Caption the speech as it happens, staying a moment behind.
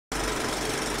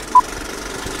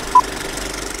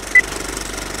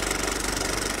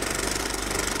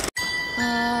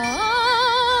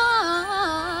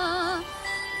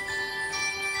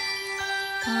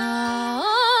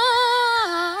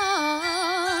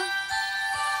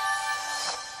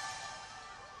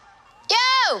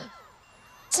Snow!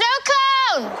 Snow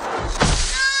cone!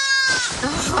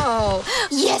 Oh,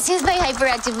 yes, here's my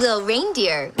hyperactive little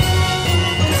reindeer.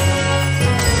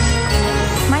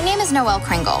 My name is Noelle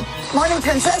Kringle. Morning,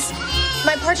 Princess.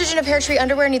 My partridge in a pear tree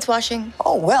underwear needs washing.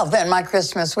 Oh, well, then my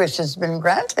Christmas wish has been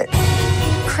granted.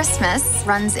 Christmas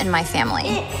runs in my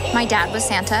family. My dad was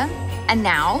Santa, and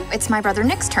now it's my brother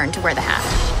Nick's turn to wear the hat.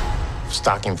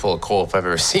 Stocking full of coal if I've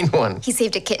ever seen one. He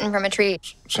saved a kitten from a tree.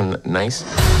 Some nice.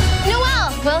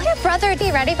 Noelle, will your brother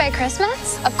be ready by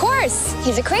Christmas? Of course.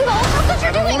 He's a Kringle. Look what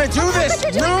you're doing. I don't want to do this.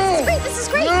 No. This is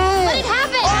great. No. Let it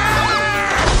happen.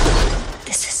 Ah!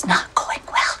 This is not going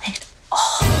well at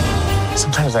all.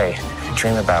 Sometimes I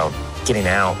dream about getting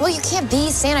out. Well, you can't be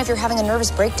Santa if you're having a nervous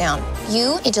breakdown.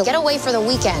 You need to get away for the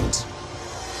weekend.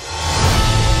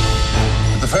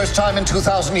 For the first time in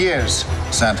 2,000 years,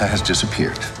 Santa has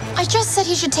disappeared. I just said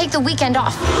he should take the weekend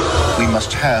off. We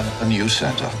must have a new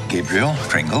Santa. Gabriel,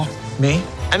 Kringle. Me?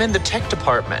 I'm in the tech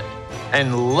department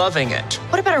and loving it.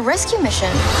 What about a rescue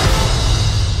mission?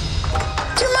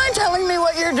 Do you mind telling me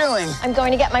what you're doing? I'm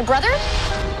going to get my brother,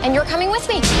 and you're coming with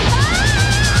me.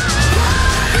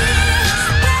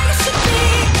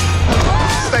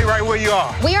 Stay right where you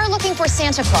are. We are looking for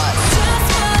Santa Claus.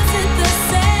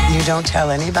 You don't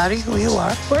tell anybody who you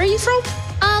are Where are you from?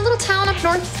 A little town up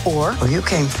north. or where you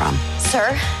came from.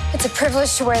 Sir, it's a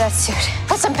privilege to wear that suit.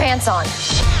 Put some pants on.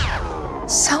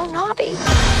 So naughty.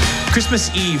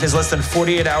 Christmas Eve is less than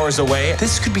 48 hours away.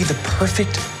 This could be the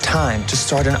perfect time to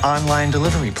start an online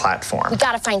delivery platform. We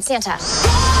gotta find Santa.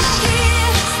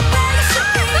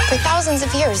 For thousands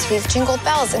of years, we've jingled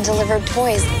bells and delivered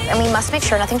toys, and we must make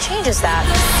sure nothing changes that.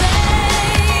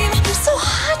 I'm so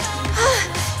hot.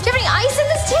 Do you have any ice in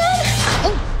this tin?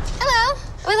 Oh, hello.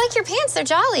 Oh, I like your pants. They're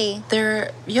jolly.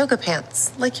 They're yoga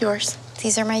pants, like yours.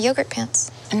 These are my yogurt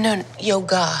pants. No,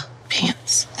 yoga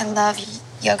pants. I love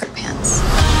yogurt pants.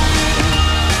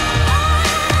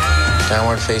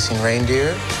 Downward facing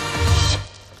reindeer.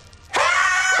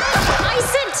 I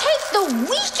said take the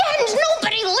weekend.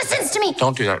 Nobody listens to me.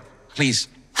 Don't do that, please.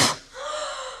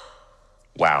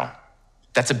 Wow,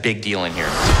 that's a big deal in here.